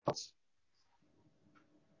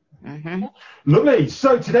Mm-hmm. Lovely.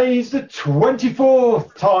 So today is the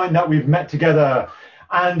 24th time that we've met together,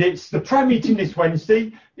 and it's the prayer meeting this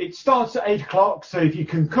Wednesday. It starts at 8 o'clock, so if you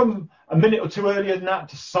can come a minute or two earlier than that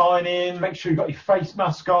to sign in, make sure you've got your face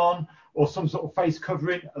mask on or some sort of face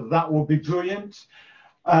covering, that will be brilliant.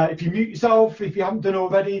 If you mute yourself, if you haven't done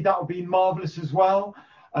already, that will be marvellous as well.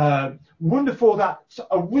 Wonderful that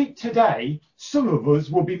a week today, some of us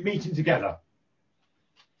will be meeting together.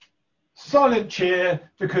 Silent cheer,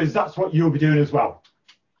 because that's what you'll be doing as well.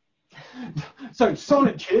 So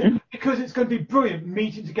silent cheer, because it's going to be brilliant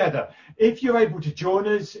meeting together. If you're able to join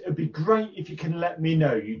us, it'd be great if you can let me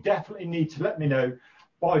know. You definitely need to let me know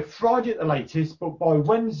by Friday at the latest, but by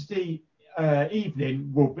Wednesday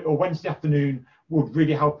evening or Wednesday afternoon would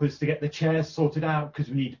really help us to get the chairs sorted out,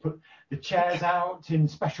 because we need to put the chairs out in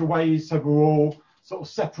special ways so we're all sort of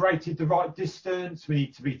separated the right distance. We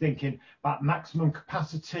need to be thinking about maximum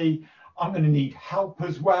capacity. I'm going to need help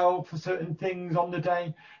as well for certain things on the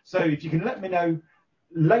day. So if you can let me know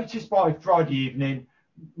latest by Friday evening,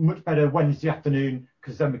 much better Wednesday afternoon,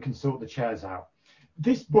 because then we can sort the chairs out.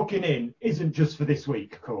 This booking in isn't just for this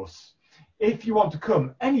week, of course. If you want to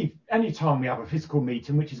come any time we have a physical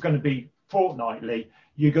meeting, which is going to be fortnightly,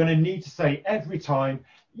 you're going to need to say every time,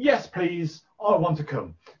 yes, please, I want to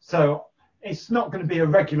come. So it's not going to be a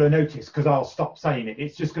regular notice because I'll stop saying it.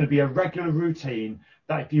 It's just going to be a regular routine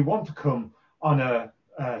that if you want to come on a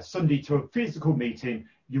Sunday to a physical meeting,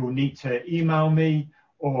 you will need to email me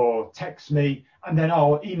or text me, and then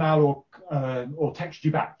I'll email or text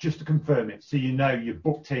you back just to confirm it, so you know you're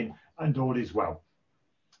booked in and all is well.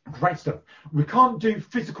 Great stuff. We can't do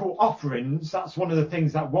physical offerings. That's one of the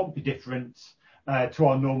things that won't be different to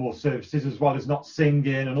our normal services, as well as not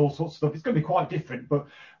singing and all sorts of stuff. It's going to be quite different, but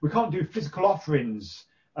we can't do physical offerings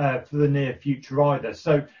for the near future either.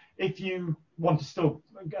 So if you want to still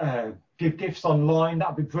give gifts online,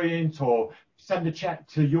 that'd be brilliant, or send a cheque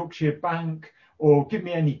to Yorkshire Bank, or give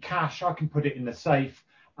me any cash. I can put it in the safe,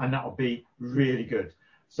 and that'll be really good.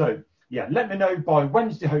 So yeah, let me know by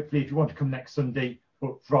Wednesday, hopefully, if you want to come next Sunday,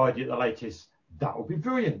 but Friday at the latest, that will be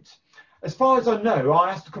brilliant. As far as I know,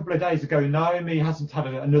 I asked a couple of days ago, Naomi hasn't had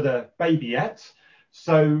another baby yet,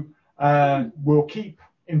 so we'll keep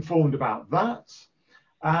informed about that.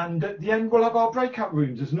 And at the end, we'll have our breakout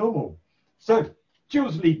rooms as normal. So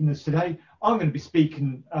Jill's leading us today. I'm going to be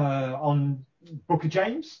speaking on Book of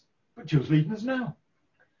James, but Jill's leading us now.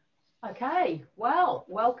 Okay, well,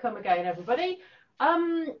 welcome again, everybody.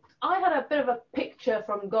 I had a bit of a picture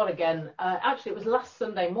from God again. Actually, it was last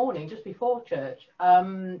Sunday morning, just before church,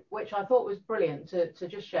 which I thought was brilliant to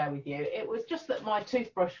just share with you. It was just that my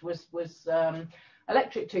toothbrush was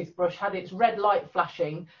electric toothbrush, had its red light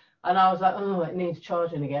flashing, and I was like, oh, it needs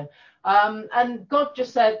charging again. And God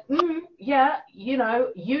just said, yeah, you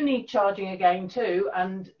know, you need charging again too.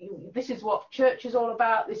 And this is what church is all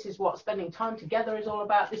about. This is what spending time together is all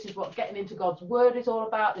about. This is what getting into God's word is all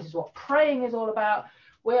about. This is what praying is all about.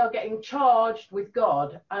 We are getting charged with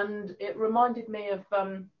God. And it reminded me of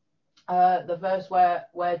the verse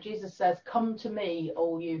where Jesus says, come to me,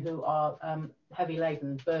 all you who are heavy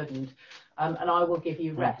laden, burdened, and I will give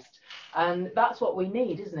you rest. And that's what we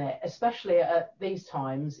need, isn't it? Especially at these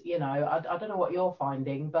times. You know, I don't know what you're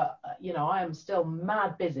finding, but you know, I am still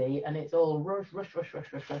mad busy, and it's all rush,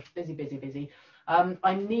 busy.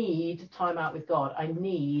 I need time out with God. I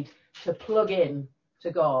need to plug in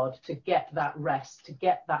to God to get that rest, to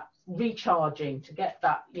get that recharging, to get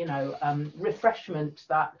that, you know, refreshment,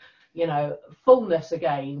 that, you know, fullness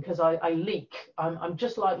again, because I leak. I'm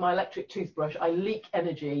just like my electric toothbrush. I leak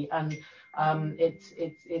energy, and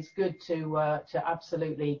it's good to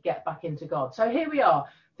absolutely get back into God. So here we are.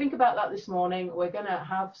 Think about that this morning. We're going to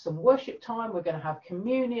have some worship time. We're going to have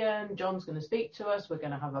communion. John's going to speak to us. We're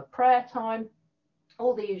going to have a prayer time.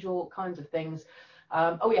 All the usual kinds of things.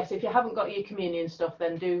 Oh yes, if you haven't got your communion stuff,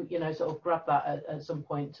 then do, you know, sort of grab that at some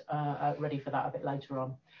point, ready for that a bit later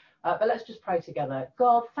on. But let's just pray together.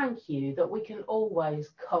 God, thank you that we can always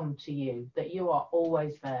come to you, that you are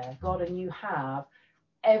always there, God, and you have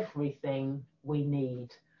everything we need.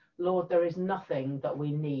 Lord, there is nothing that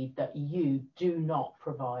we need that you do not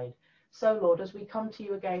provide. So, Lord, as we come to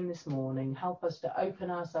you again this morning, help us to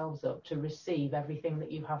open ourselves up to receive everything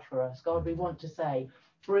that you have for us. God, we want to say,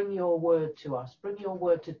 bring your word to us. Bring your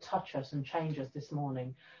word to touch us and change us this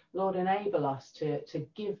morning. Lord, enable us to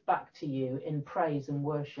give back to you in praise and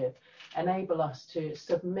worship. Enable us to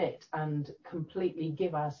submit and completely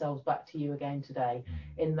give ourselves back to you again today,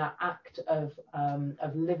 in that act of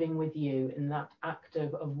living with you, in that act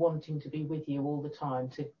of wanting to be with you all the time,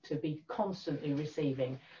 to be constantly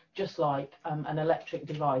receiving. just like an electric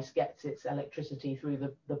device gets its electricity through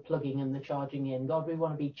the plugging and the charging in. God, we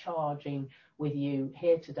want to be charging with you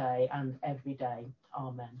here today and every day.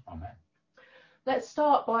 Amen. Amen. Let's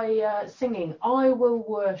start by singing I Will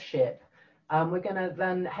Worship. We're going to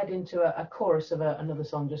then head into a chorus of another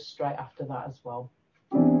song just straight after that as well.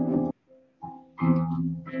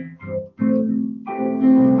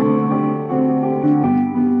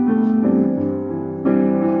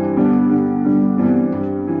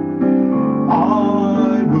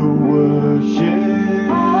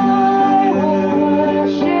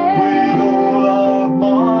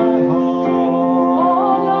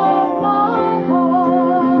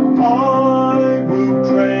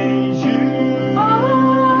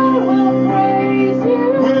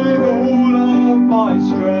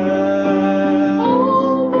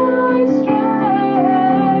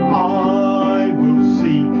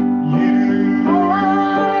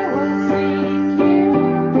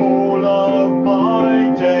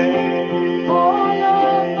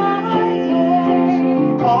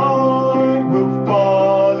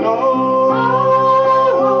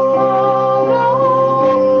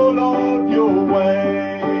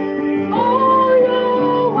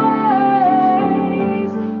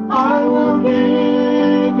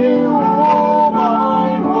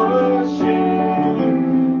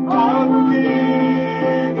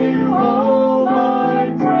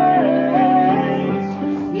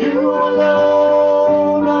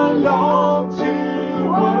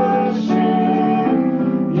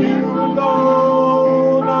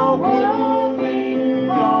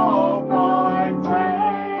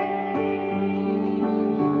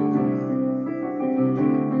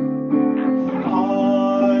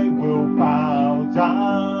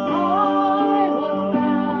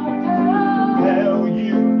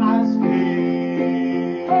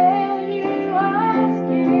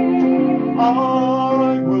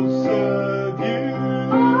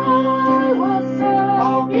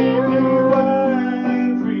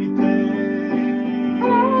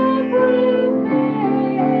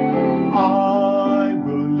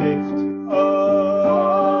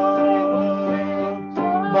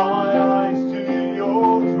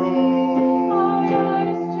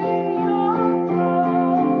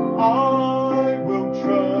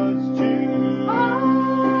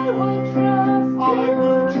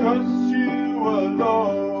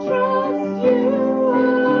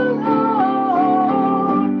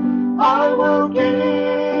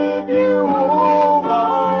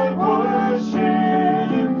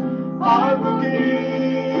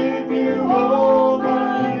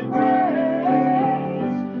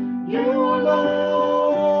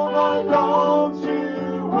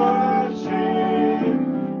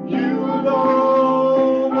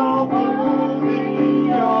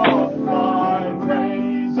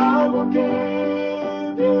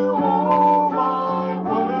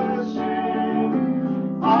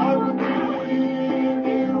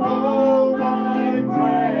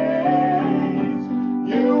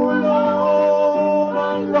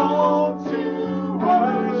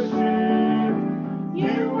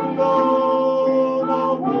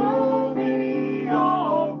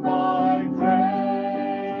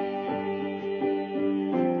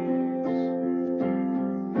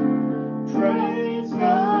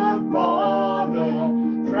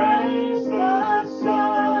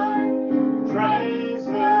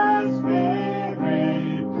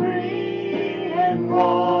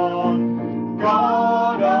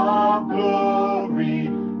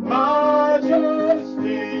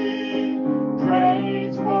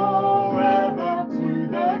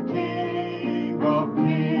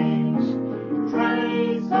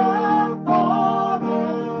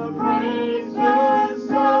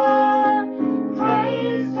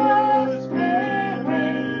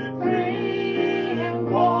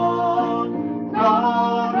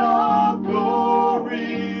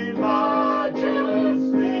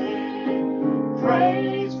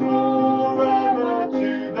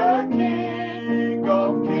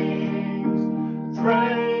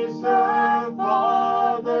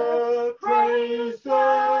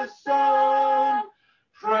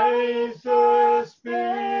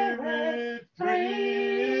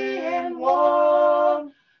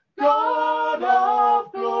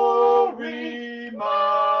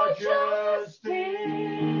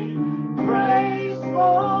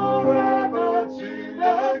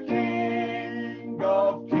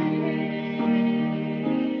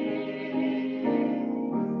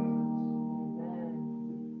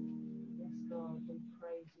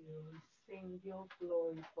 Your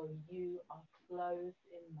glory, for you are clothed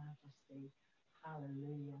in majesty.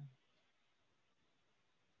 Hallelujah.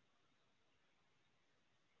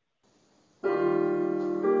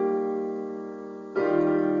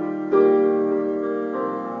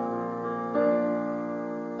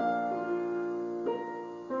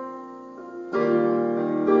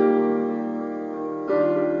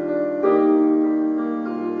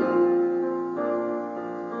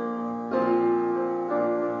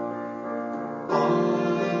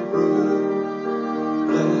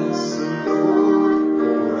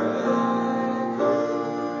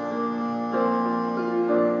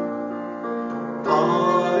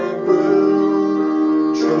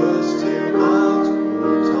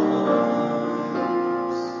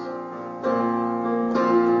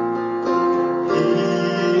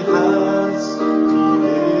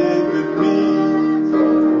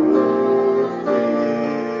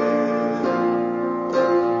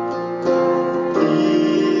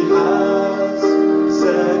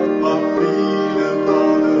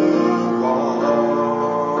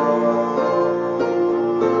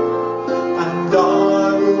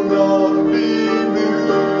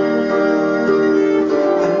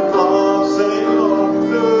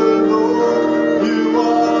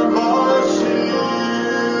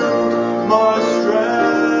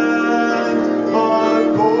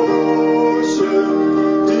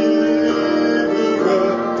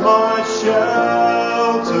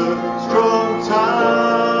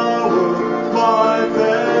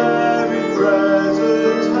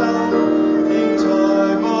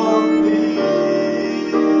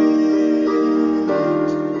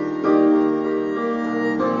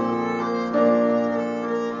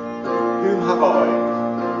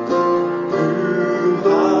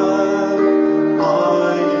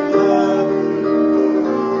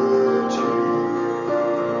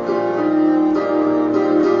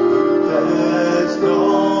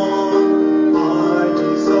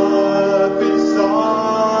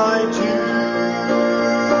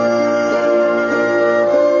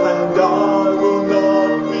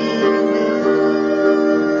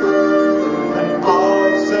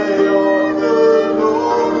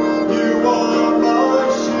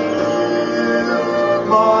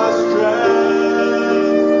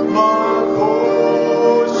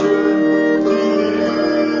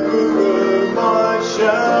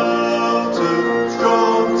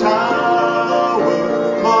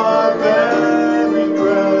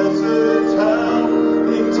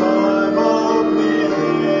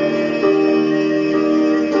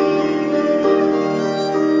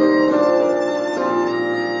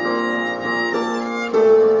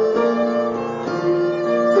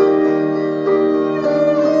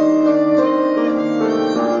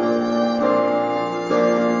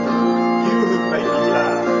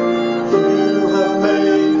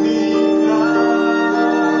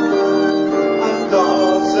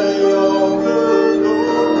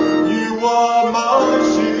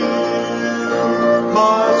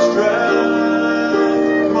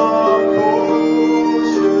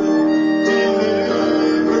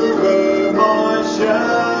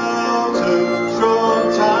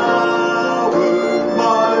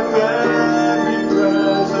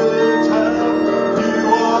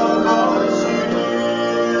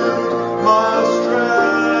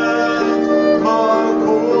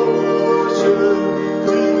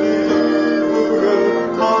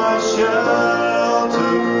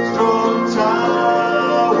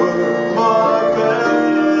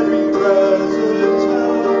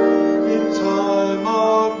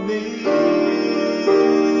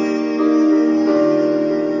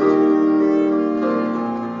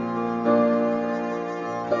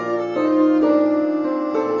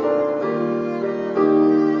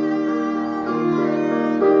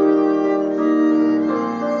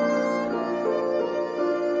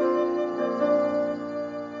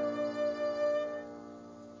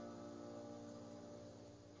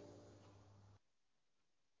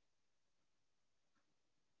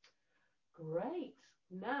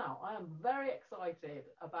 Now, I am very excited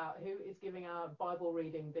about who is giving our Bible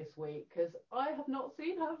reading this week because I have not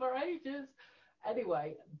seen her for ages.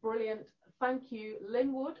 Anyway, brilliant. Thank you,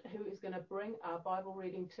 Lynn Wood, who is going to bring our Bible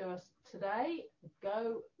reading to us today.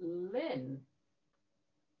 Go, Lynn.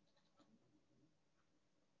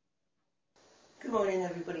 Good morning,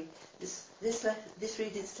 everybody. This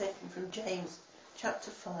reading is taken from James chapter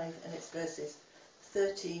 5 and it's verses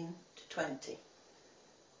 13 to 20.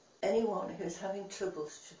 Anyone who is having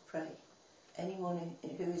troubles should pray. Anyone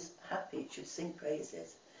who is happy should sing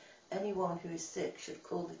praises. Anyone who is sick should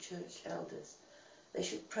call the church elders. They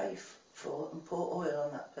should pray for and pour oil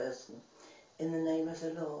on that person in the name of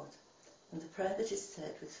the Lord. And the prayer that is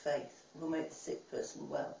said with faith will make the sick person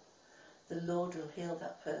well. The Lord will heal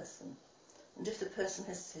that person. And if the person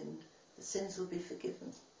has sinned, the sins will be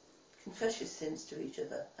forgiven. Confess your sins to each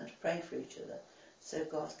other and pray for each other so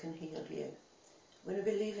God can heal you. When a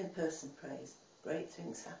believing person prays, great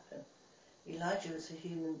things happen. Elijah was a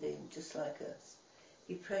human being just like us.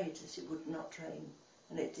 He prayed that it would not rain,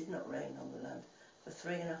 and it did not rain on the land for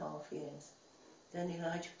 3.5 years. Then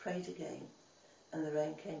Elijah prayed again, and the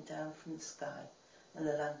rain came down from the sky, and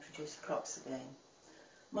the land produced crops again.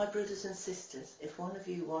 My brothers and sisters, if one of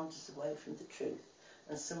you wanders away from the truth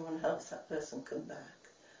and someone helps that person come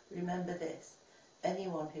back, remember this: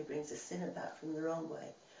 anyone who brings a sinner back from the wrong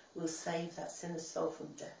way will save that sinner's soul from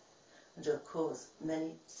death and will cause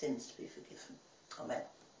many sins to be forgiven. Amen.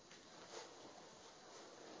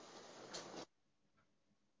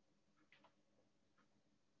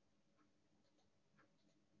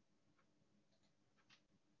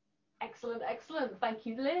 Excellent, excellent. Thank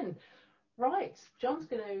you, Lynn. Right, John's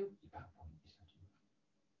going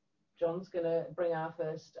to bring our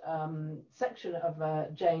first section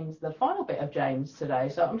of James, the final bit of James today.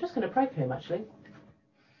 So I'm just going to pray for him, actually.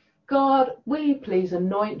 God, will you please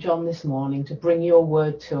anoint John this morning to bring your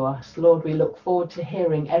word to us? Lord, we look forward to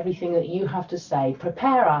hearing everything that you have to say.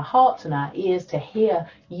 Prepare our hearts and our ears to hear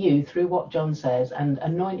you through what John says, and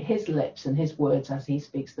anoint his lips and his words as he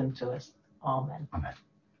speaks them to us. Amen. Amen.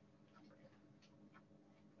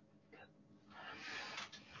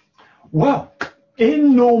 Well,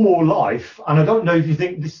 in normal life, and I don't know if you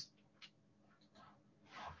think this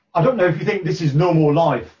is normal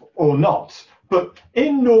life or not, but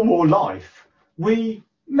in normal life, we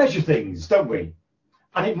measure things, don't we?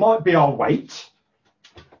 And it might be our weight,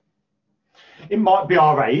 it might be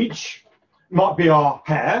our age, it might be our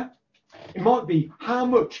hair, it might be how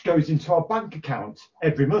much goes into our bank account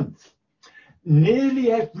every month.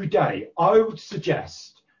 Nearly every day, I would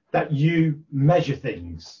suggest that you measure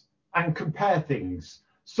things and compare things.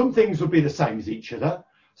 Some things will be the same as each other.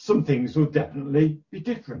 Some things will definitely be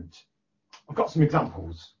different. I've got some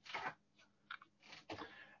examples.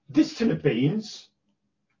 This tin of beans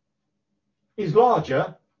is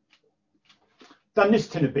larger than this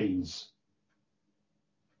tin of beans.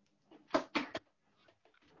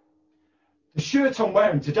 The shirt I'm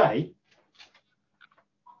wearing today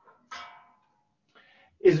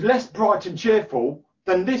is less bright and cheerful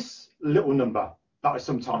than this little number that I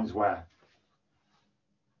sometimes wear.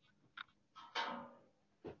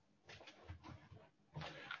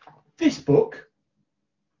 This book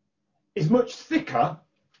is much thicker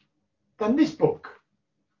than this book.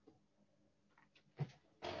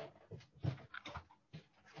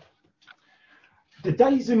 The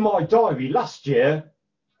days in my diary last year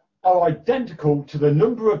are identical to the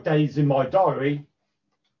number of days in my diary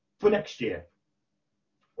for next year.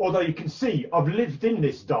 Although you can see I've lived in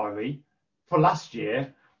this diary for last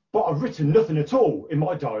year, but I've written nothing at all in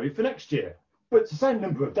my diary for next year. But it's the same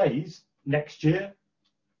number of days next year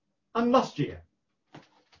and last year.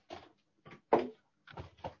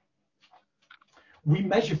 We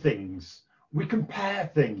measure things, we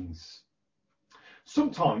compare things.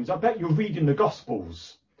 Sometimes I bet you're reading the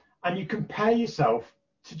Gospels and you compare yourself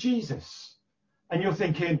to Jesus and you're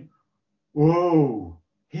thinking, whoa,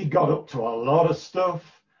 he got up to a lot of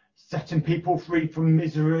stuff, setting people free from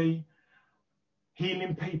misery,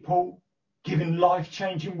 healing people, giving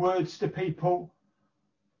life-changing words to people.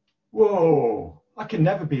 Whoa, I can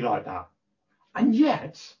never be like that. And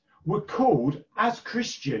yet we're called as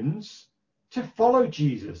Christians to follow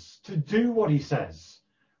Jesus, to do what he says.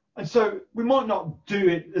 And so we might not do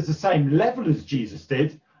it as the same level as Jesus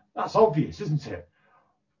did. That's obvious, isn't it?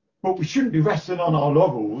 But we shouldn't be resting on our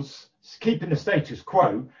laurels, keeping the status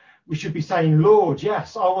quo. We should be saying, Lord,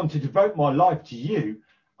 yes, I want to devote my life to you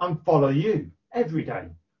and follow you every day.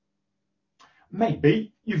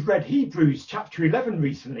 Maybe you've read Hebrews chapter 11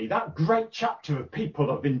 recently, that great chapter of people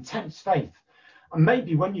of intense faith. And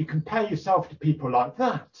maybe when you compare yourself to people like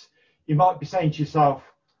that, you might be saying to yourself,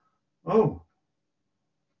 oh,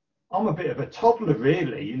 I'm a bit of a toddler,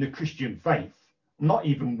 really, in the Christian faith. I'm not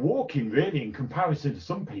even walking, really, in comparison to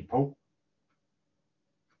some people.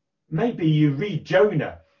 Maybe you read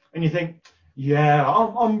Jonah and you think, yeah,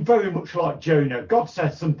 I'm very much like Jonah. God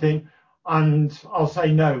says something and I'll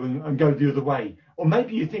say no and go the other way. Or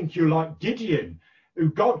maybe you think you're like Gideon, who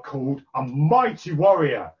God called a mighty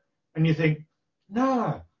warrior. And you think,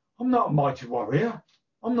 no, I'm not a mighty warrior.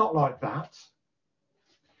 I'm not like that.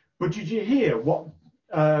 But did you hear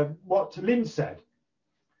what Lynn said?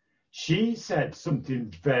 She said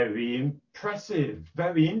something very impressive,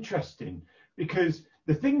 very interesting, because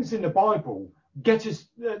the things in the Bible get us,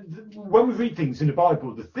 when we read things in the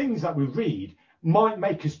Bible, the things that we read might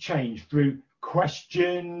make us change through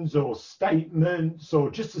questions or statements or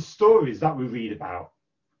just the stories that we read about.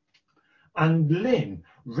 And Lynn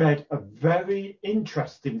read a very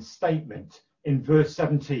interesting statement in verse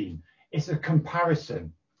 17. It's a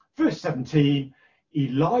comparison. Verse 17,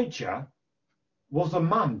 Elijah was a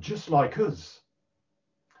man just like us.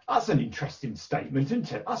 That's an interesting statement,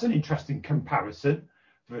 isn't it? That's an interesting comparison.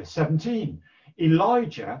 Verse 17,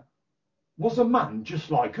 Elijah was a man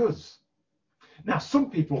just like us. Now, some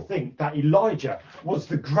people think that Elijah was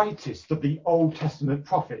the greatest of the Old Testament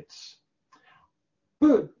prophets.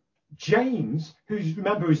 But James, who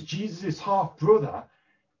remember is Jesus' half-brother,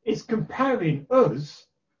 is comparing us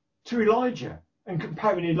to Elijah and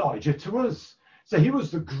comparing Elijah to us. So he was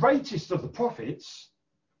the greatest of the prophets,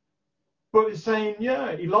 but it's saying,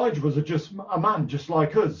 yeah, Elijah was just a man just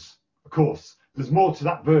like us. Of course, there's more to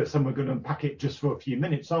that verse and we're going to unpack it just for a few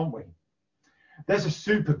minutes, aren't we? There's a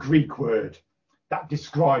super Greek word that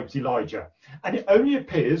describes Elijah, and it only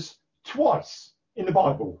appears twice in the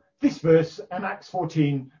Bible. This verse and Acts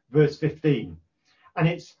 14, verse 15. And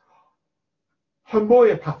it's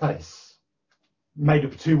homoiopathes, made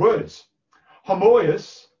up of two words.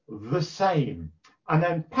 Homoios, the same. And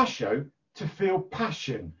then pasho, to feel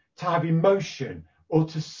passion, to have emotion, or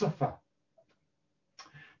to suffer.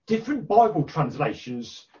 Different Bible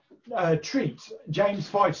translations treat James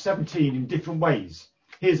 5:17 in different ways.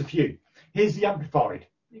 Here's a few. Here's the Amplified.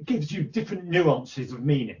 It gives you different nuances of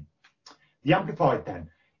meaning. The Amplified then.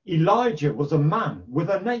 Elijah was a man with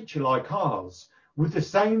a nature like ours, with the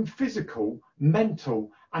same physical,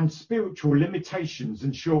 mental, and spiritual limitations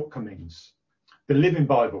and shortcomings. The Living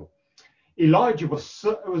Bible. Elijah was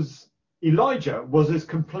as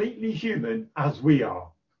completely human as we are.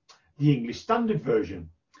 The English Standard Version.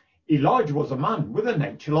 Elijah was a man with a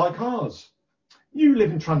nature like ours. New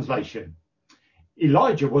Living Translation.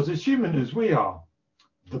 Elijah was as human as we are.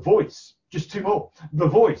 The Voice. Just two more. The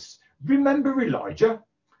Voice. Remember Elijah?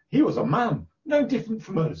 He was a man, no different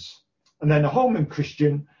from us. And then a Holman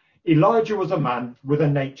Christian. Elijah was a man with a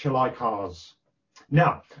nature like ours.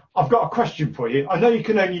 Now, I've got a question for you. I know you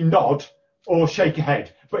can only nod or shake your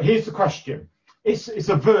head, but here's the question. It's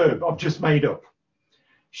a verb I've just made up.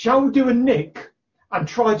 Shall we do a nick and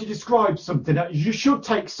try to describe something that you should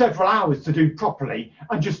take several hours to do properly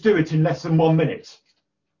and just do it in less than 1 minute?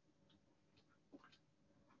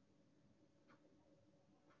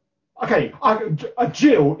 Okay,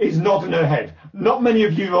 Jill is nodding her head. Not many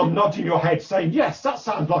of you are nodding your head saying, yes, that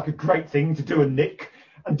sounds like a great thing to do a nick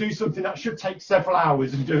and do something that should take several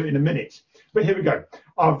hours and do it in a minute. But here we go.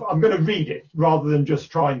 I'm going to read it rather than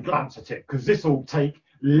just try and glance at it, because this will take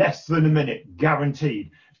less than a minute,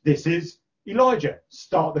 guaranteed. This is Elijah.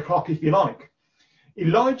 Start the clock if you like.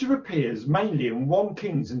 Elijah appears mainly in 1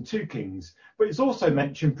 Kings and 2 Kings, but it's also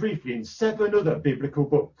mentioned briefly in 7 other biblical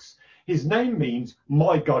books. His name means,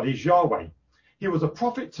 my God is Yahweh. He was a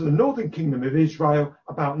prophet to the northern kingdom of Israel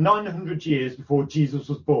about 900 years before Jesus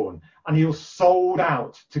was born, and he was sold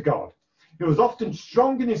out to God. He was often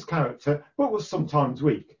strong in his character, but was sometimes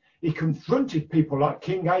weak. He confronted people like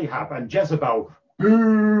King Ahab and Jezebel,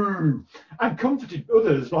 boo, and comforted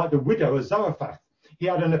others like the widow of Zarephath. He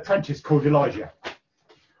had an apprentice called Elijah.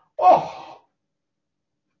 Oh,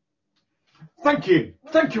 thank you.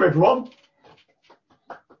 Thank you, everyone.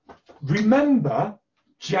 Remember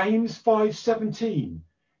James 5:17.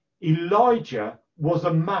 Elijah was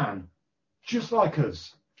a man just like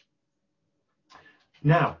us.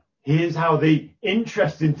 Now, here's how the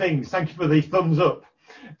interesting things. Thank you for the thumbs up.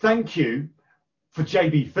 Thank you for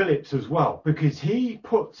J.B. Phillips as well, because he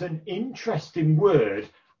puts an interesting word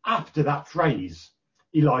after that phrase.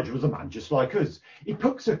 Elijah was a man just like us. He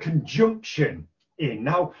puts a conjunction in.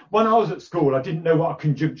 Now, when I was at school, I didn't know what a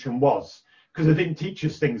conjunction was, because they didn't teach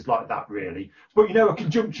us things like that, really. But, you know, a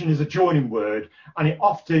conjunction is a joining word, and it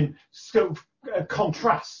often sort of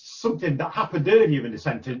contrasts something that happened earlier in the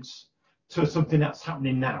sentence to something that's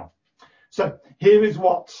happening now. So here is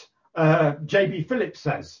what J.B. Phillips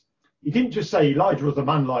says. He didn't just say Elijah was a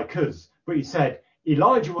man like us, but he said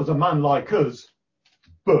Elijah was a man like us,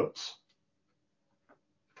 but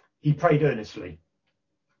he prayed earnestly.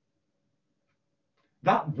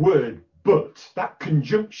 That word, but, that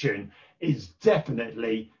conjunction is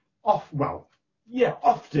definitely often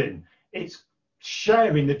it's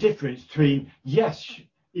sharing the difference between, yes,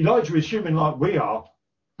 Elijah was human like we are,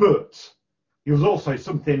 but he was also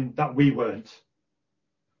something that we weren't.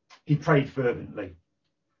 He prayed fervently.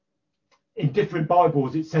 In different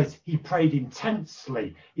Bibles, it says he prayed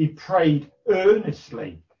intensely. He prayed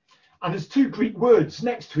earnestly. And there's two Greek words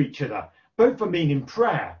next to each other, both are meaning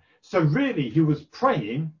prayer. So really, he was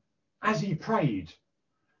praying as he prayed.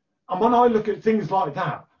 And when I look at things like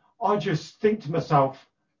that, I just think to myself,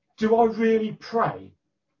 do I really pray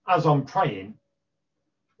as I'm praying?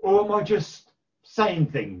 Or am I just saying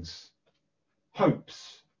things,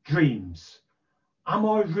 hopes, dreams? Am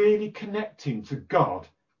I really connecting to God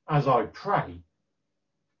as I pray?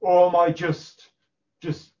 Or am I just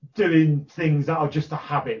doing things that are just a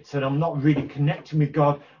habit and I'm not really connecting with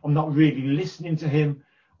God? I'm not really listening to him.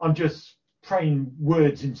 I'm just praying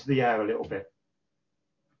words into the air a little bit.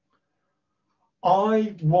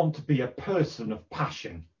 I want to be a person of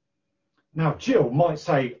passion. Now, Jill might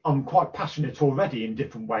say I'm quite passionate already in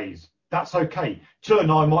different ways. That's okay. Jill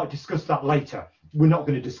and I might discuss that later. We're not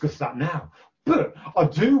going to discuss that now. But I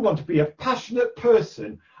do want to be a passionate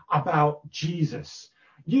person about Jesus.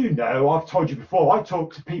 You know, I've told you before, I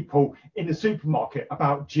talk to people in the supermarket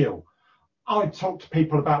about Jill. I talk to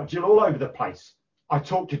people about Jill all over the place. I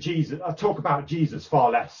talk about Jesus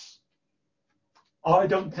far less. I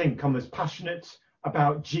don't think I'm as passionate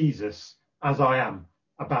about Jesus as I am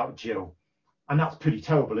about Jill. And that's pretty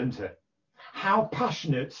terrible, isn't it? How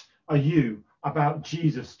passionate are you about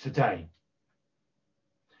Jesus today?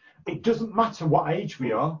 It doesn't matter what age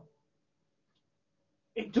we are.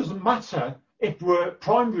 It doesn't matter if we're at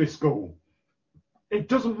primary school. It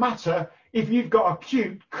doesn't matter if you've got a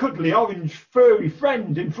cute, cuddly, orange, furry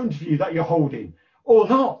friend in front of you that you're holding or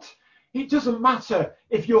not. It doesn't matter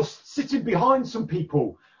if you're sitting behind some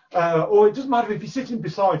people, or it doesn't matter if you're sitting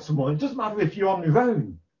beside someone. It doesn't matter if you're on your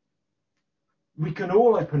own. We can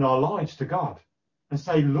all open our lives to God and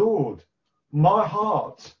say, Lord, my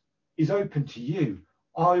heart is open to you.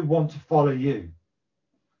 I want to follow you.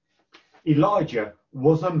 Elijah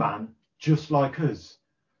was a man just like us.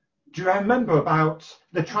 Do you remember about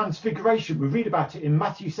the transfiguration? We read about it in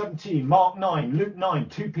Matthew 17, Mark 9, Luke 9,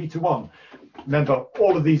 2 Peter 1. Remember,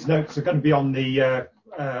 all of these notes are going to be on the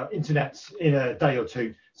internet in a day or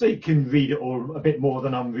two, so you can read it all a bit more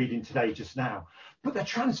than I'm reading today just now. But the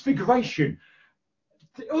transfiguration,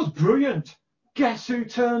 it was brilliant. Guess who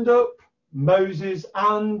turned up? Moses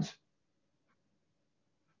and...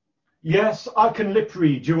 Yes, I can lip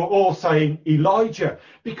read. You were all saying Elijah,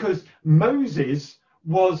 because Moses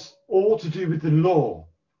was all to do with the law.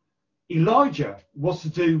 Elijah was to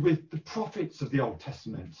do with the prophets of the Old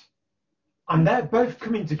Testament. And they're both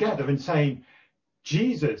coming together and saying,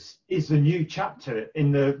 Jesus is the new chapter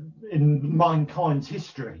in mankind's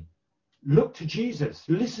history. Look to Jesus,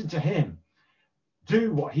 listen to him,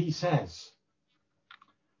 do what he says.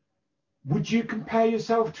 Would you compare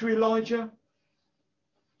yourself to Elijah?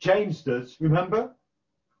 James does, remember?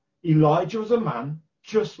 Elijah was a man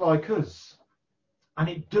just like us. And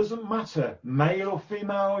it doesn't matter, male or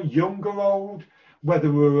female, young or old,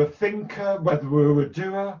 whether we're a thinker, whether we're a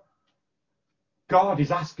doer. God is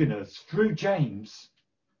asking us through James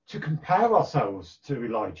to compare ourselves to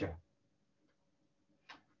Elijah.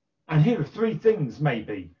 And here are three things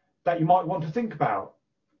maybe that you might want to think about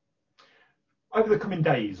over the coming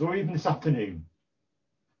days or even this afternoon.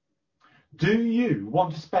 Do you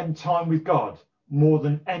want to spend time with God more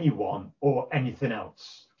than anyone or anything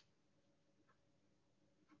else?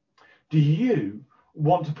 Do you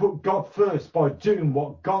want to put God first by doing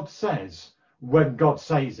what God says when God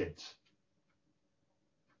says it?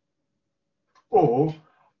 Or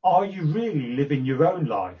are you really living your own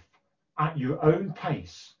life at your own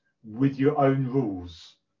pace with your own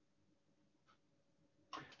rules?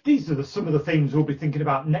 These are some of the things we'll be thinking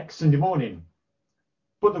about next Sunday morning.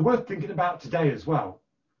 But they're worth thinking about today as well.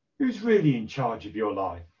 Who's really in charge of your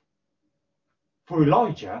life? For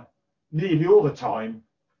Elijah, nearly all the time,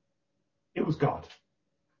 it was God.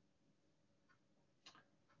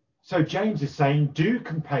 So James is saying, do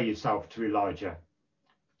compare yourself to Elijah.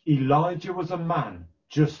 Elijah was a man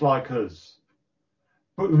just like us.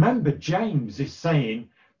 But remember, James is saying,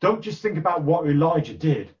 don't just think about what Elijah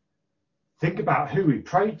did. Think about who he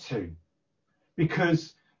prayed to.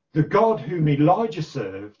 Because the God whom Elijah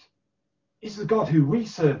served is the God who we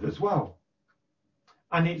serve as well.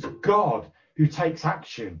 And it's God who takes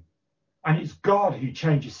action and it's God who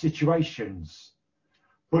changes situations.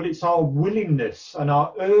 But it's our willingness and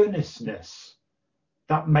our earnestness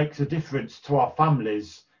that makes a difference to our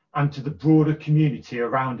families and to the broader community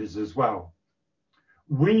around us as well.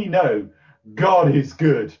 We know God is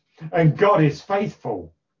good and God is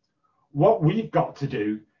faithful. What we've got to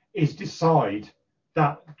do is decide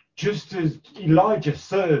that just as Elijah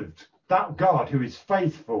served that God who is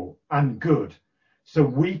faithful and good, so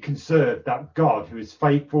we can serve that God who is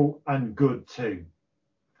faithful and good too.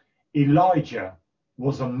 Elijah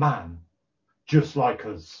was a man just like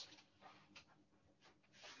us.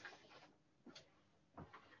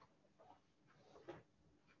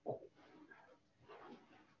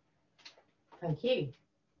 Thank you.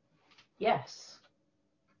 Yes,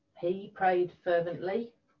 he prayed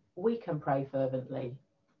fervently. We can pray fervently.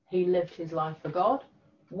 He lived his life for God.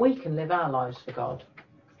 We can live our lives for God.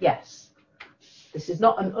 Yes, this is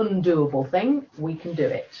not an undoable thing. We can do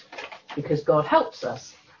it because God helps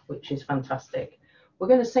us, which is fantastic. We're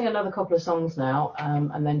going to sing another couple of songs now,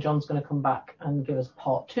 and then John's going to come back and give us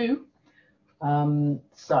part 2.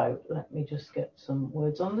 So let me just get some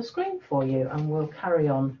words on the screen for you, and we'll carry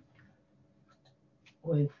on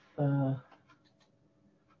with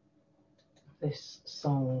this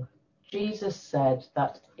song. Jesus said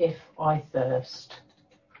that if I thirst,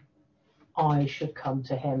 I should come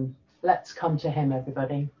to him. Let's come to him,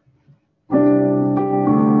 everybody.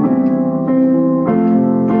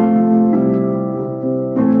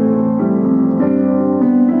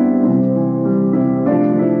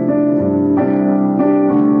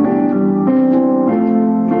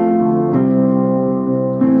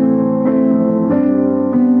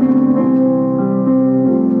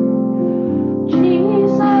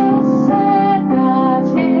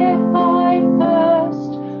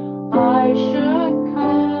 I should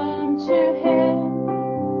come to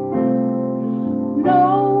him.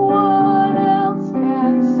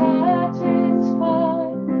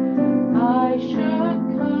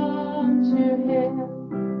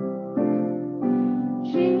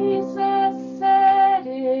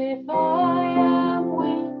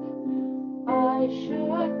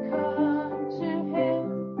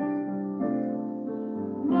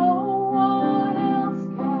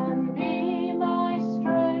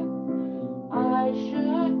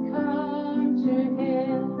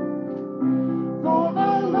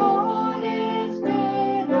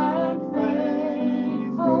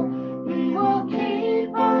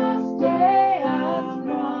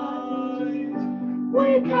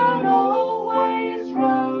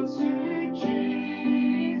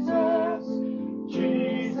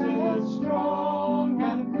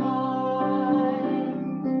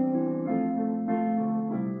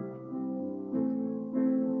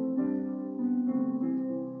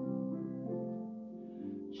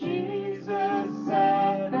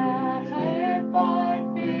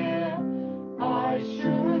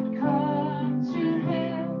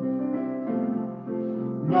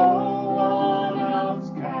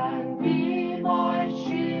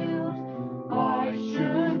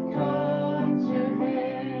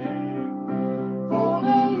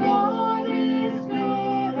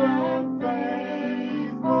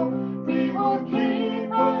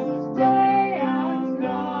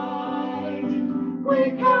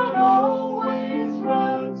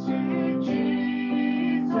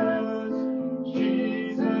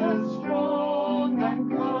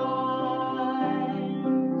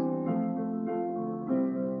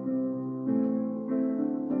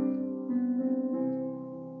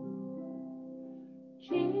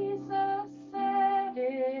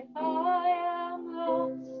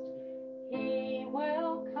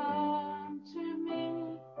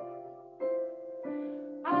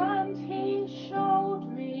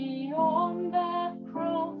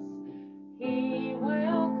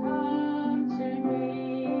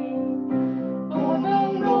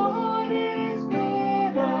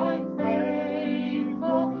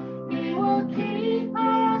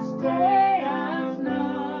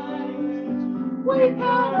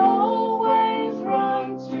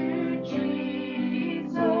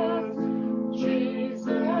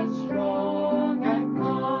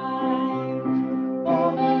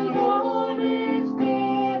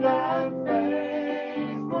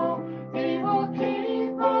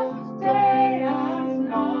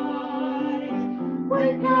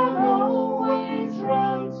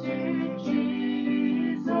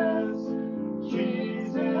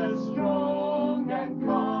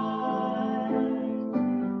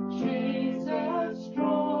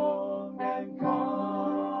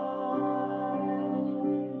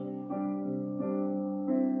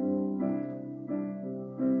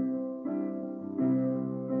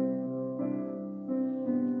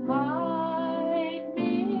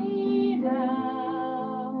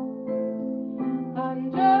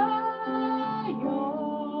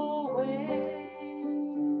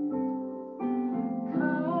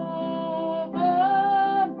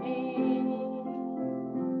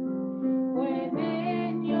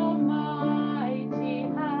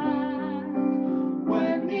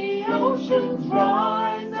 oceans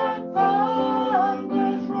rise and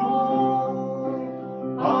thunders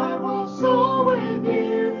roar, I will soar with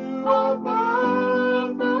you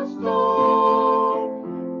above the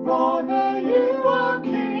storm. Father, you are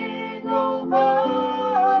King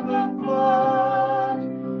over the flood.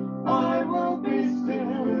 I will be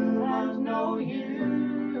still and know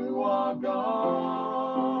you are God.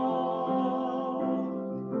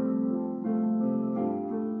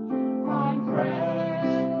 Find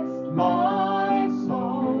rest, my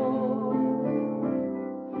soul,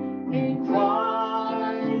 in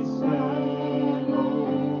Christ alone.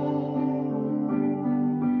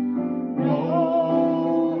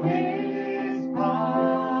 Know His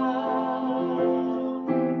power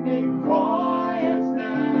in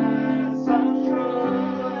quietness and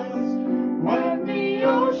trust. When the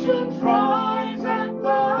oceans rise and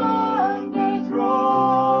thunders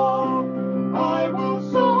roar, I will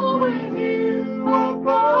soar with you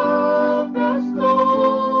above the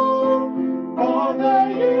storm. Father,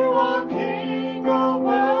 you are King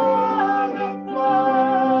over the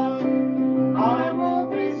flood. I will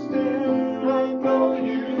be still and know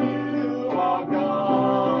you are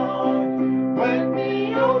God. When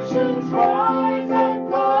the oceans rise and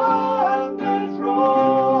thunders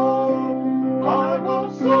roar, I will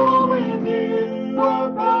soar with you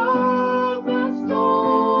above the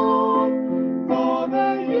storm.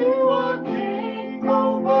 Father, you are King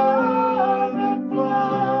over the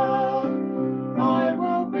flood. I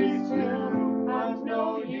will be still and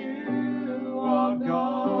know you are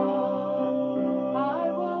God.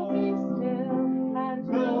 I will be still and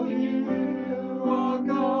Know you are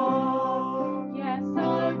God. yes,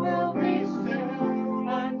 I will be still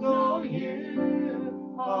and know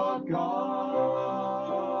you are God.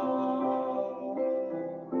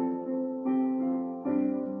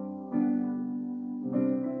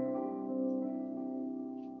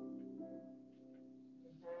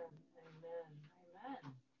 Amen.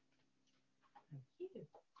 Thank you.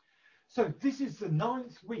 So this is the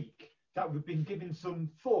 9th week that we've been giving some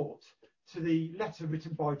thought to the letter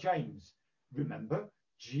written by James. Remember,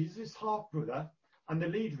 Jesus' half-brother and the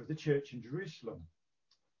leader of the church in Jerusalem.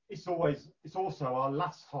 It's also our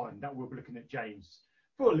last time that we'll be looking at James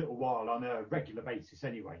for a little while on a regular basis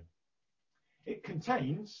anyway. It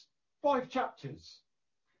contains 5 chapters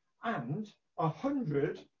and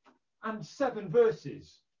 107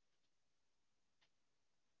 verses.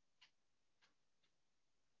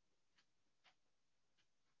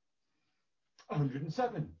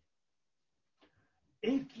 (107).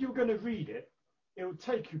 If you're going to read it, it'll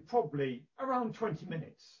take you probably around 20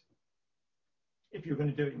 minutes. If you're going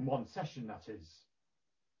to do it in one session, that is.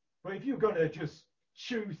 But if you're going to just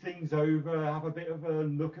chew things over, have a bit of a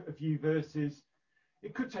look at a few verses,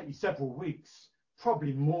 it could take you several weeks,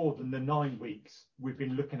 probably more than the 9 weeks we've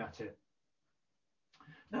been looking at it.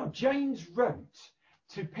 Now, James wrote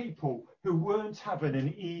to people who weren't having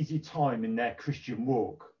an easy time in their Christian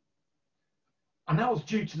walk. And that was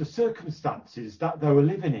due to the circumstances that they were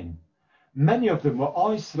living in. Many of them were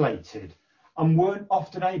isolated and weren't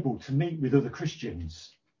often able to meet with other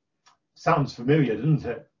Christians. Sounds familiar, doesn't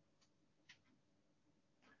it?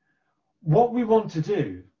 What we want to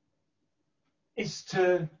do is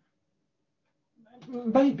to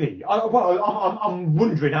maybe, I'm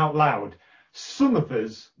wondering out loud, some of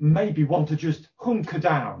us maybe want to just hunker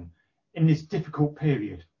down in this difficult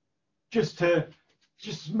period. It'll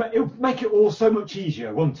make it all so much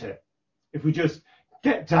easier, won't it? If we just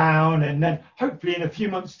get down and then hopefully in a few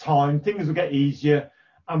months' time, things will get easier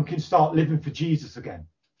and we can start living for Jesus again.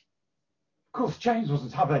 Of course, James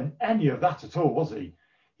wasn't having any of that at all, was he?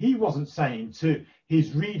 He wasn't saying to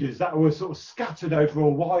his readers that were sort of scattered over a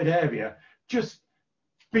wide area, just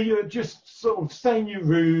sort of stay in your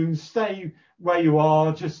room, stay where you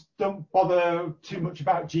are, just don't bother too much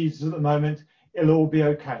about Jesus at the moment, it'll all be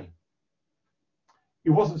okay. He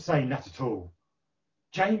wasn't saying that at all.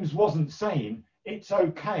 James wasn't saying it's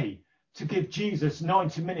okay to give Jesus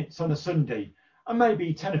 90 minutes on a Sunday and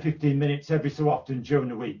maybe 10 or 15 minutes every so often during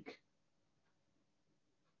the week.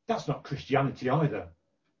 That's not Christianity either.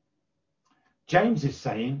 James is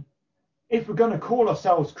saying, if we're going to call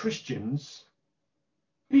ourselves Christians,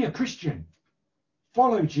 be a Christian.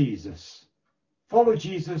 Follow Jesus. Follow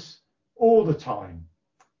Jesus all the time,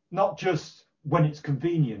 not just when it's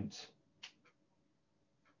convenient.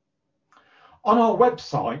 On our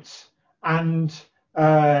website and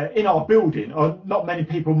in our building, not many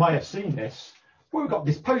people may have seen this, but we've got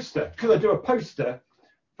this poster, because I do a poster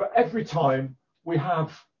for every time we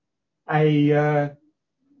have a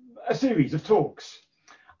series of talks.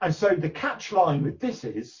 And so the catch line with this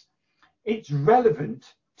is, it's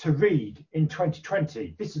relevant to read in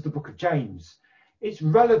 2020. This is the book of James. It's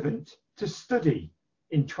relevant to study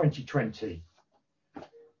in 2020.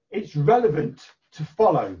 It's relevant to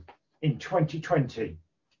follow in 2020.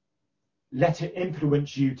 Let it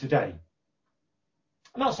influence you today.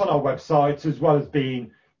 And that's on our website as well as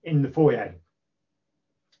being in the foyer.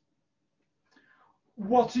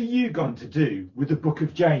 What are you going to do with the book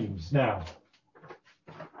of James now?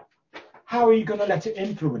 How are you going to let it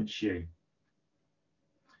influence you?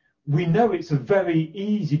 We know it's a very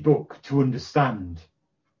easy book to understand,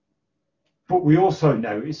 but we also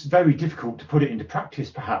know it's very difficult to put it into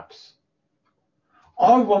practice, perhaps.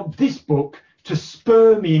 I want this book to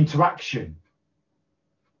spur me into action,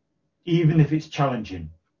 even if it's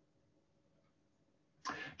challenging.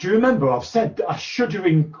 Do you remember I've said a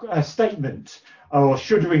shuddering statement or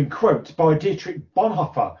shuddering quote by Dietrich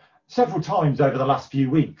Bonhoeffer several times over the last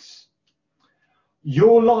few weeks?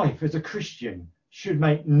 Your life as a Christian should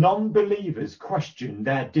make non-believers question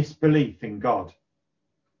their disbelief in God.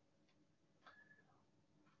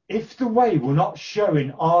 If the way we're not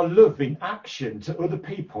showing our love in action to other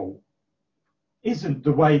people isn't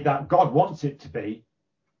the way that God wants it to be,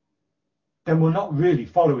 then we're not really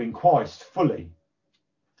following Christ fully.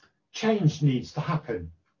 Change needs to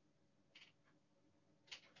happen.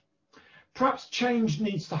 Perhaps change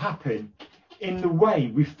needs to happen in the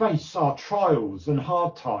way we face our trials and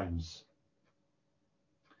hard times.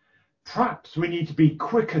 Perhaps we need to be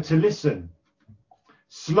quicker to listen,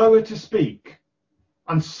 slower to speak,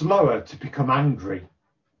 and slower to become angry.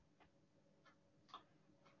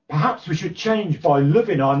 Perhaps we should change by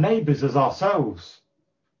loving our neighbours as ourselves.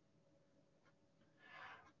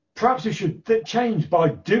 Perhaps we should change by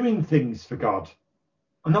doing things for God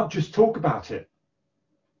and not just talk about it.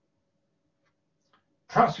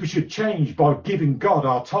 Perhaps we should change by giving God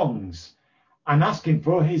our tongues and asking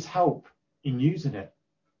for his help in using it.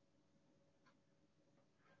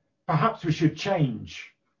 Perhaps we should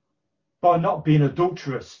change by not being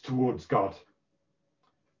adulterous towards God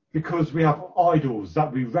because we have idols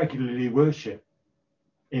that we regularly worship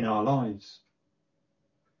in our lives.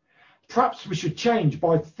 Perhaps we should change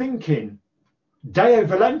by thinking, Deo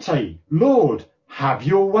volente, Lord, have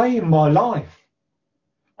your way in my life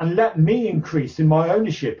and let me increase in my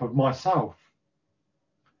ownership of myself.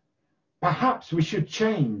 Perhaps we should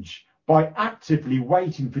change by actively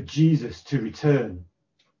waiting for Jesus to return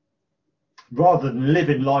rather than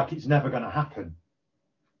living like it's never going to happen.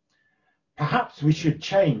 Perhaps we should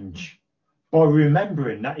change by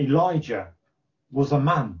remembering that Elijah was a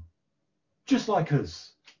man just like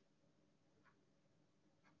us.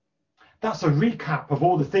 That's a recap of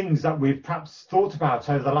all the things that we've perhaps thought about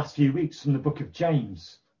over the last few weeks from the book of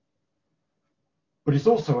James. But it's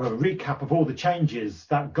also a recap of all the changes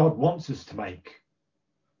that God wants us to make.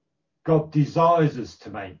 God desires us to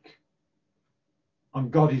make. And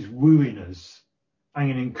God is wooing us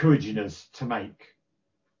and encouraging us to make.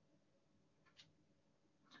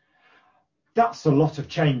 That's a lot of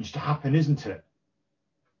change to happen, isn't it?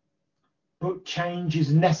 But change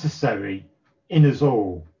is necessary in us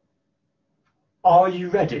all. Are you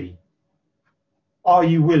ready? Are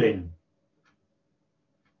you willing?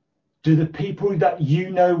 Do the people that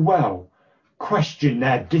you know well question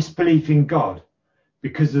their disbelief in God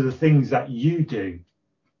because of the things that you do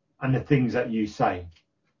and the things that you say?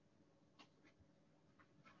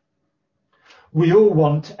 We all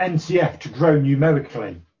want NCF to grow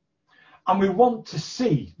numerically, and we want to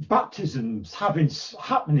see baptisms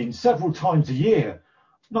happening several times a year,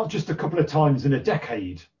 not just a couple of times in a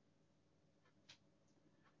decade.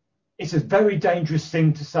 It's a very dangerous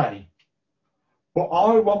thing to say, but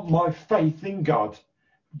I want my faith in God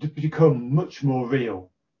to become much more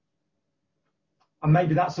real. And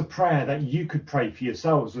maybe that's a prayer that you could pray for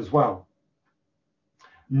yourselves as well.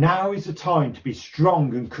 Now is the time to be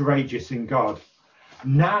strong and courageous in God.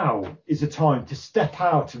 Now is the time to step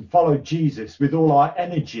out and follow Jesus with all our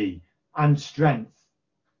energy and strength.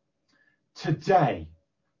 Today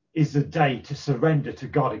is the day to surrender to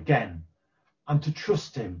God again and to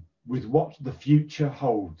trust him with what the future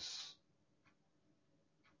holds.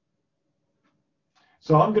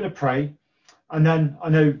 So I'm going to pray, and then I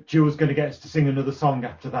know Jill's going to get us to sing another song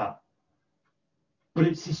after that. But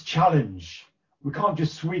it's this challenge. We can't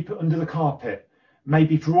just sweep it under the carpet.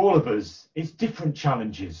 Maybe for all of us, it's different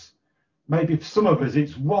challenges. Maybe for some of us,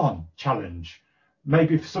 it's one challenge.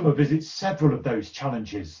 Maybe for some of us, it's several of those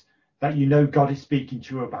challenges that you know God is speaking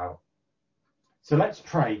to you about. So let's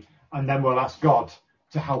pray, and then we'll ask God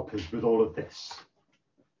to help us with all of this.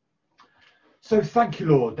 So thank you,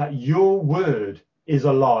 Lord, that your word is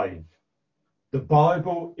alive. The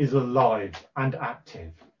Bible is alive and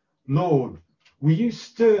active. Lord, Will you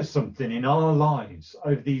stir something in our lives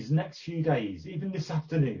over these next few days, even this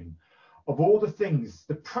afternoon, of all the things,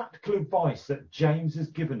 the practical advice that James has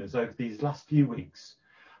given us over these last few weeks?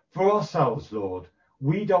 For ourselves, Lord,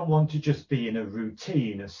 we don't want to just be in a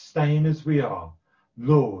routine of staying as we are.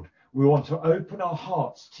 Lord, we want to open our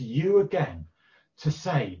hearts to you again, to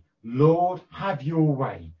say, Lord, have your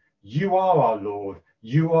way. You are our Lord.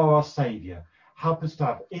 You are our Saviour. Help us to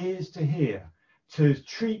have ears to hear, to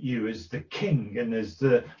treat you as the King and as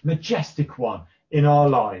the majestic one in our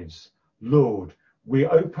lives. Lord, we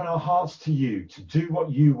open our hearts to you to do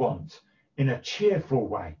what you want in a cheerful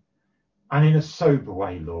way and in a sober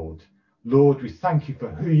way, Lord. Lord, we thank you for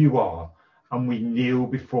who you are and we kneel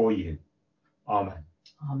before you. Amen.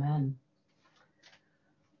 Amen.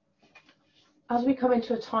 As we come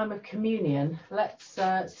into a time of communion, let's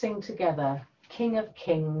sing together, King of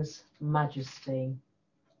Kings, Majesty.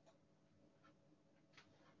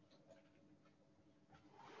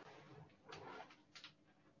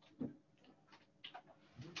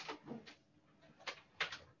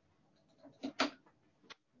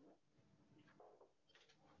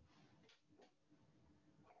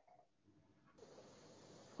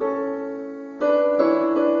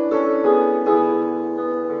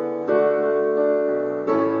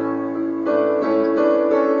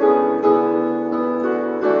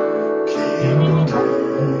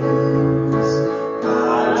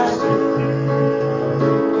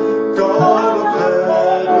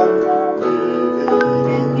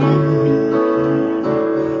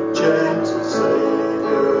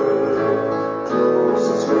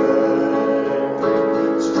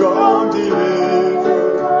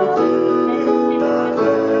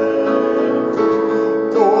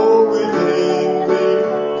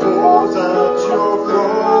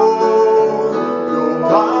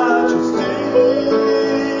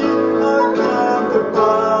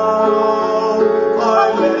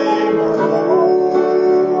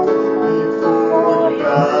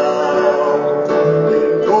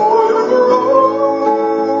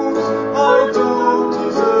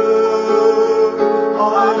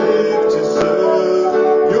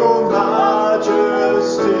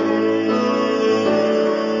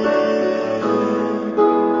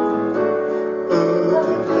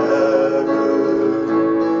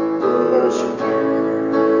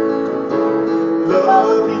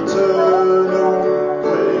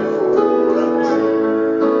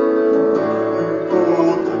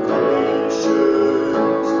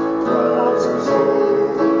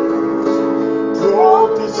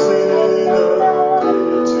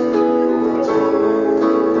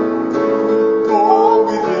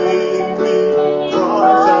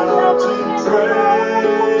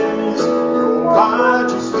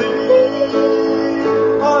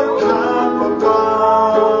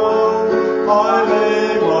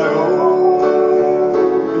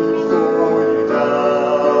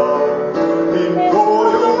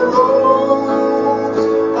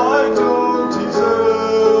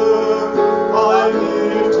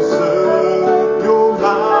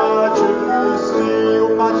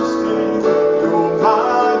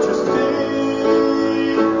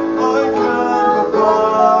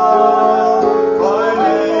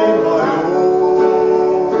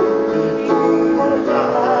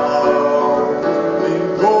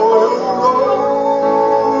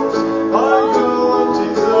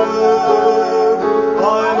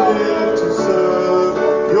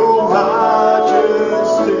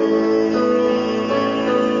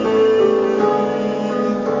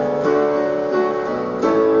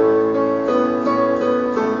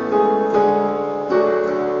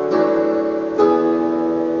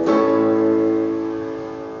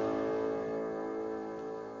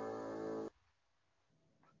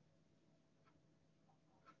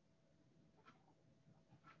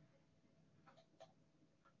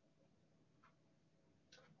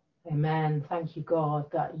 Amen. Thank you, God,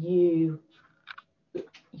 that you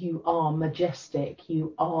are majestic,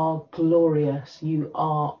 you are glorious, you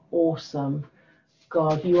are awesome.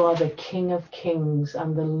 God, you are the King of Kings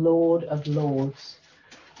and the Lord of Lords.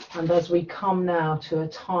 And as we come now to a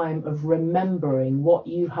time of remembering what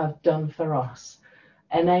you have done for us,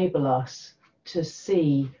 enable us to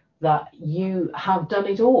see that you have done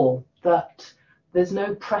it all, that there's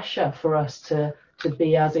no pressure for us to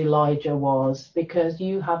be as Elijah was, because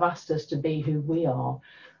you have asked us to be who we are,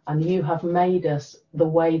 and you have made us the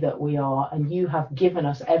way that we are, and you have given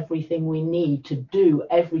us everything we need to do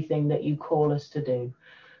everything that you call us to do.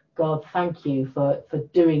 God, thank you for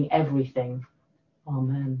doing everything.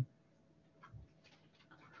 Amen.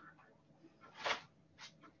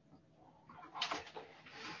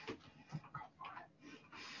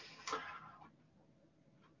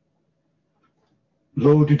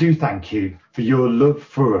 Lord, we do thank you for your love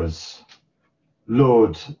for us.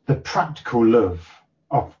 Lord, the practical love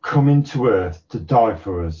of coming to earth to die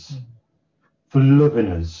for us, for loving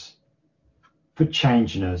us, for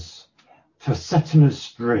changing us, for setting us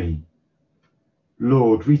free.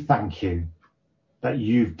 Lord, we thank you that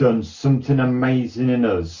you've done something amazing in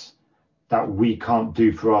us that we can't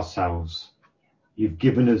do for ourselves. You've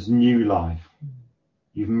given us new life.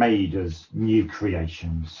 You've made us new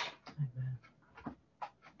creations. Amen.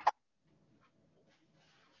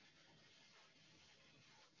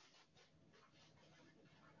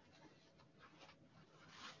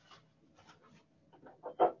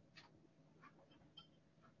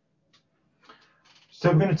 So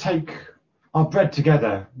we're going to take our bread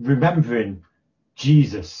together, remembering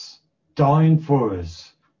Jesus dying for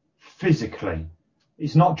us physically.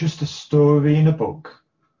 It's not just a story in a book,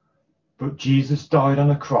 but Jesus died on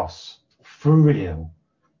a cross for real,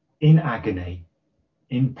 in agony,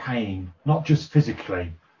 in pain, not just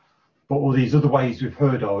physically, but all these other ways we've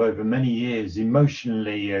heard of over many years,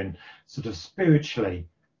 emotionally and sort of spiritually.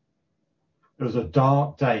 It was a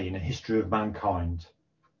dark day in the history of mankind,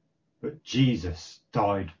 but Jesus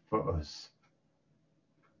died for us.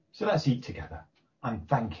 So let's eat together and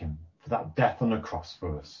thank him for that death on the cross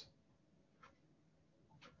for us.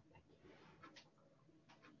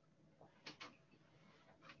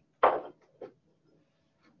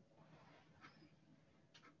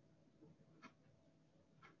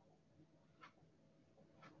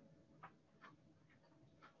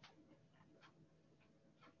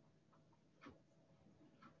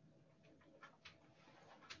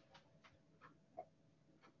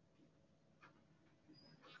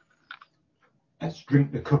 Let's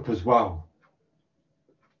drink the cup as well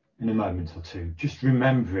in a moment or two, just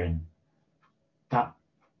remembering that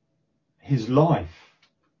his life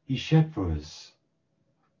he shed for us,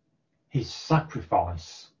 his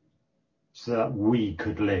sacrifice so that we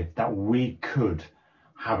could live, that we could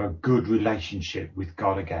have a good relationship with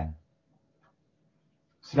God again.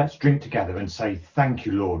 So let's drink together and say, thank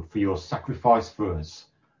you, Lord, for your sacrifice for us,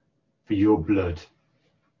 for your blood.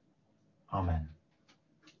 Amen.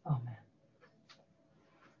 Amen.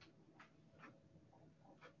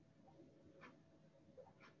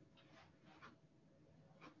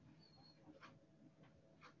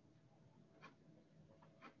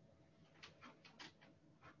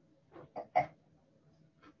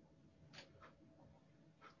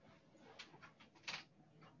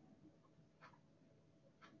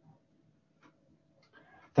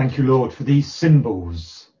 Thank you, Lord, for these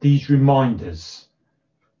symbols, these reminders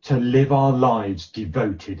to live our lives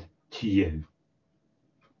devoted to you.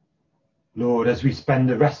 Lord, as we spend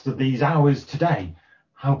the rest of these hours today,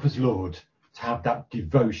 help us, Lord, to have that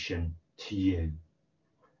devotion to you,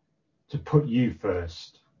 to put you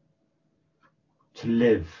first, to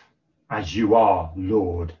live as you are,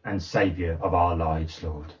 Lord and Saviour of our lives,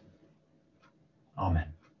 Lord. Amen.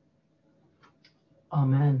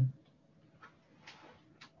 Amen.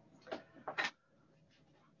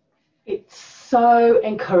 It's so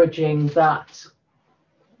encouraging that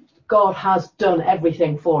God has done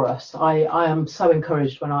everything for us. I am so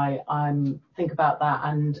encouraged when I think about that,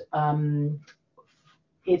 and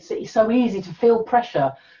it's so easy to feel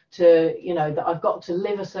pressure to, that I've got to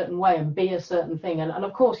live a certain way and be a certain thing, and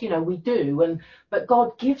of course, we do, but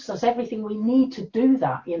God gives us everything we need to do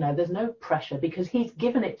that. There's no pressure because he's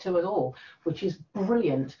given it to us all, which is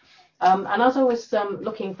brilliant. And as I was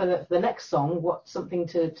looking for the next song, something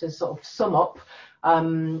to sort of sum up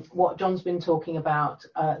what John's been talking about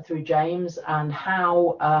through James, and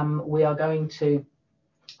how we are going to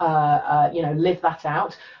live that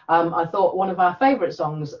out. I thought one of our favourite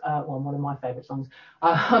songs, one of my favourite songs,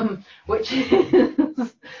 which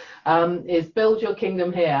is Build Your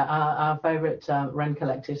Kingdom Here, our favourite Wren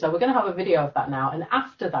Collective. So we're going to have a video of that now, and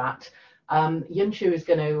after that Yunshu is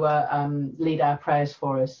going to lead our prayers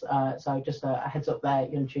for us. So just a heads up there,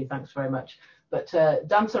 Yunshu, thanks very much. But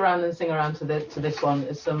dance around and sing around to this one.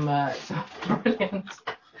 There's some brilliant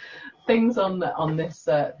things on this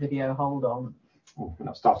video. Hold on. Oh,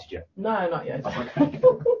 not started yet. No, not yet. Oh, okay.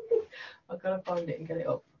 I've got to find it and get it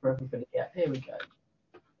up for everybody. Yeah, here we go.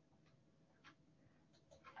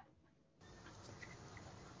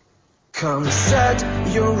 Come set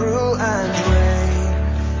your rule and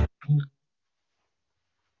reign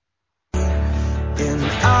in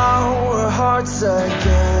our hearts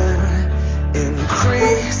again.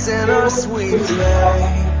 Increase in us, we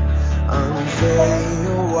pray.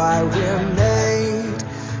 Unveil why we're made.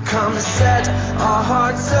 Come set our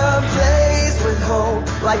hearts ablaze with hope,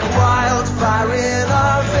 like wildfire in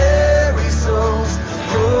our very souls.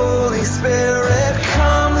 Holy Spirit,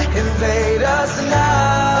 come invade us now.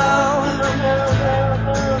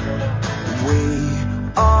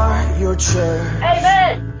 your church.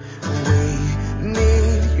 Amen. We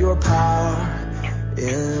need your power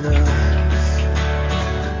in us.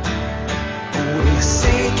 We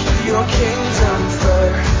seek your kingdom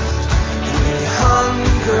first. We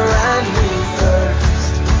hunger and we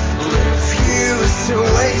thirst. Refuse to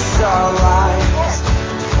waste our lives.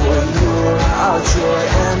 For you're our joy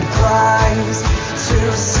and prize. To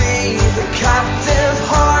see the captive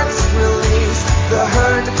hearts released, the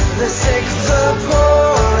hurt, the sick, the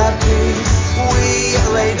poor at peace. We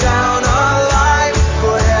lay down our lives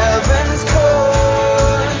for heaven's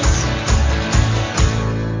cause.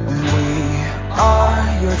 We are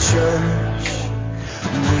your church.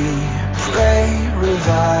 We pray,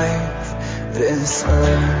 revive this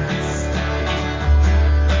earth.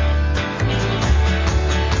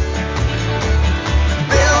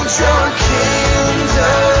 Build your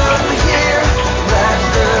kingdom here. Let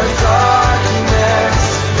the darkness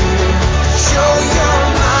fear. Show your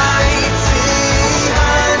mighty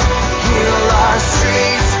hand. Heal our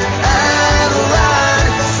streets and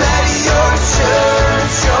land. Set your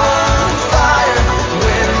church on fire.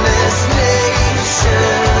 Win this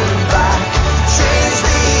nation back. Change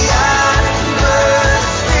the atmosphere.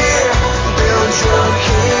 Build your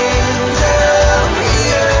kingdom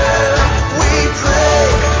here. We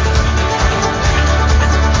pray.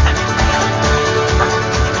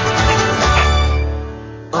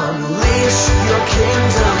 Unleash your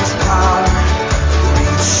kingdom's power,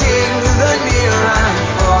 reaching the near and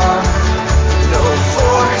far. No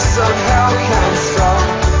force of hell can stop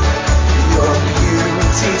your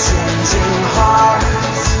beauty changing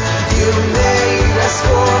hearts. You made us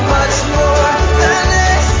for much more than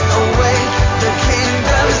this. Awake the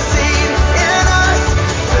kingdom seed in us.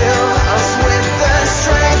 Fill us with the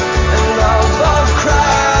strength and love of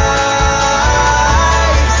Christ.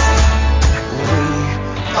 We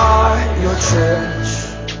are your church.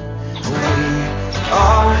 We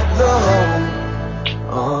are the home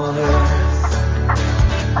on earth.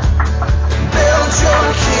 Build your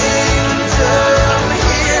kingdom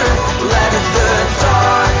here. Let the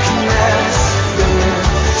darkness fear.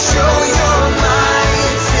 Show your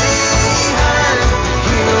mighty hand.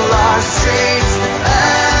 Heal our streets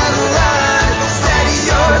and land. Set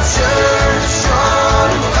your church on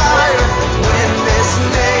fire. Win this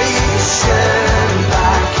nation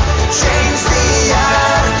back. Change the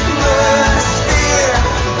atmosphere.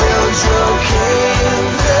 Build your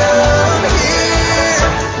kingdom here.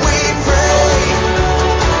 We pray.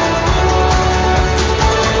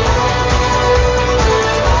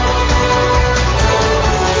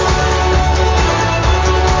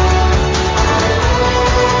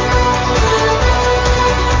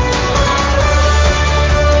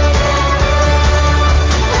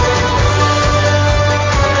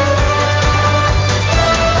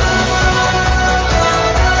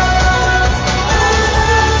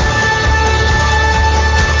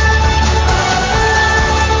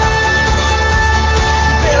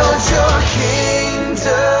 Build your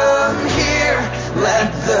kingdom here. Let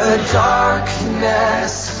the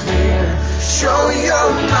darkness clear. Show your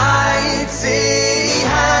mighty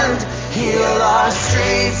hand. Heal our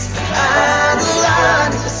streets and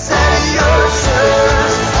land. Set your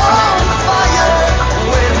church on fire.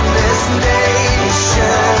 Win this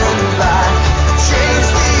nation back. Change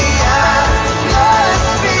the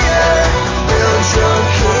atmosphere. Build your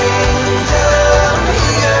kingdom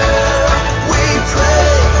here. We pray.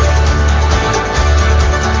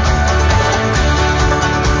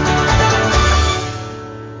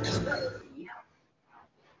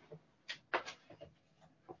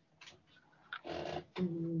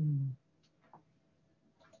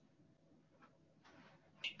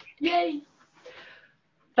 Yay.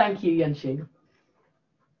 Thank you, Yanshin.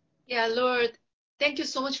 Yeah, Lord, thank you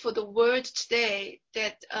so much for the word today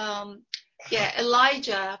that,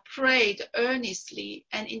 Elijah prayed earnestly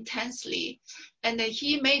and intensely, and that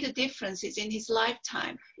he made differences in his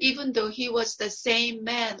lifetime, even though he was the same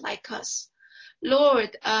man like us.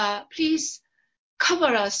 Lord, please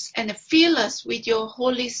cover us and fill us with your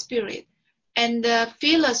Holy Spirit, and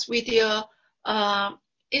fill us with your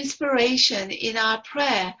inspiration in our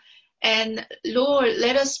prayer. And Lord,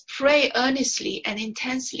 let us pray earnestly and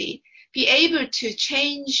intensely, be able to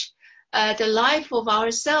change the life of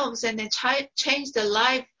ourselves and then change the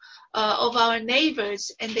life of our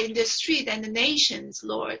neighbors and in the street and the nations,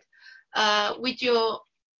 Lord, with your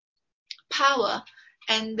power.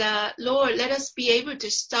 And Lord, let us be able to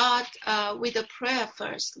start with a prayer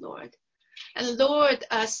first, Lord. And Lord,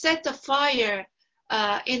 set the fire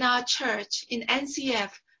in our church, in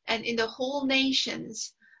NCF, and in the whole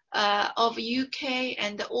nations of UK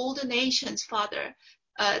and all the nations, Father.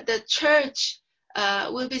 The church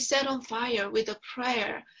will be set on fire with the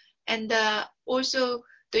prayer, and also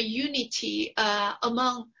the unity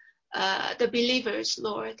among the believers,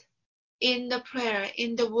 Lord, in the prayer,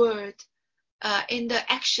 in the word, in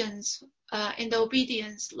the actions, in the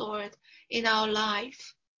obedience, Lord, in our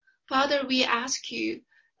life. Father, we ask you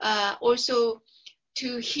also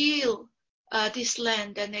to heal this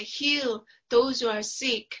land and heal those who are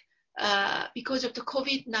sick because of the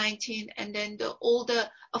COVID-19 and then all the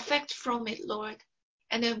effect from it, Lord.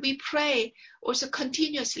 And then we pray also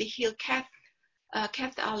continuously heal Kath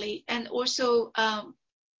Ali, and also,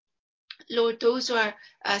 Lord, those who are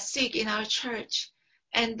sick in our church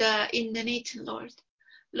and in Nuneaton, Lord.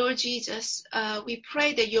 Lord Jesus, we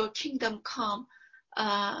pray that your kingdom come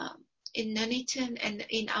in Nuneaton and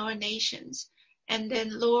in our nations. And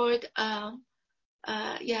then, Lord, let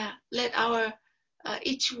our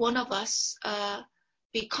each one of us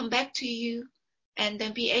come back to you, and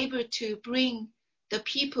then be able to bring the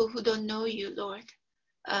people who don't know you, Lord,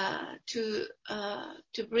 to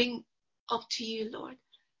bring up to you, Lord,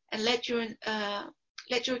 and let your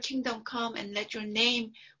kingdom come, and let your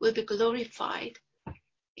name will be glorified.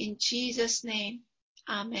 In Jesus' name,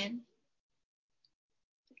 amen.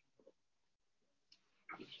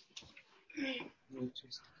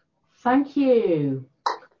 Thank you.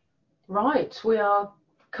 Right, we are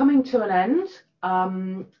coming to an end.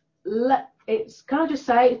 Can I just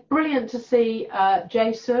say, it's brilliant to see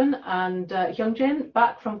Jason and Hyungjin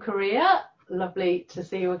back from Korea. Lovely to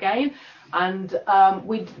see you again. And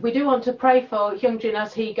we do want to pray for Hyungjin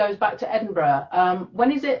as he goes back to Edinburgh.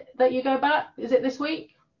 When is it that you go back? Is it this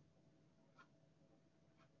week?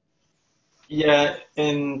 Yeah,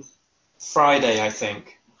 in Friday, I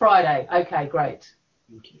think. Friday. Okay, great.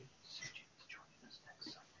 Thank you.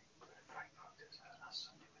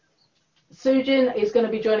 Sujin is going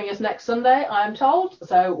to be joining us next Sunday, I am told,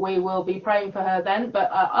 so we will be praying for her then. But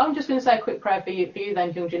I'm just going to say a quick prayer for you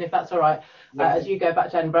then, Hyungjin, if that's all right, as you go back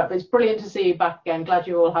to Edinburgh. But it's brilliant to see you back again. Glad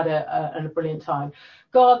you all had a brilliant time.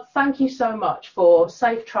 God, thank you so much for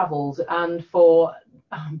safe travels and for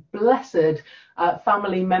blessed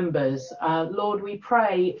family members. Lord, we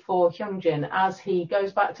pray for Hyungjin as he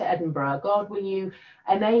goes back to Edinburgh. God, will you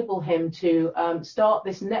enable him to start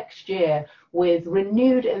this next year with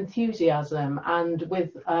renewed enthusiasm and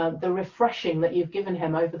with the refreshing that you've given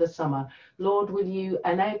him over the summer. Lord, will you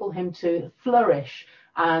enable him to flourish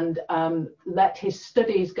and let his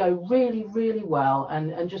studies go really, really well,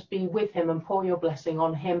 and just be with him and pour your blessing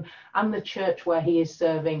on him and the church where he is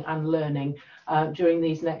serving and learning during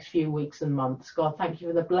these next few weeks and months. God, thank you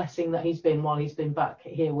for the blessing that he's been while he's been back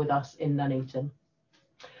here with us in Nuneaton.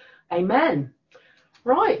 Amen.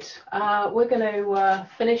 Right, we're going to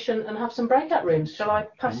finish and have some breakout rooms. Shall I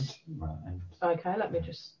pass? Okay, let me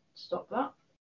just stop that.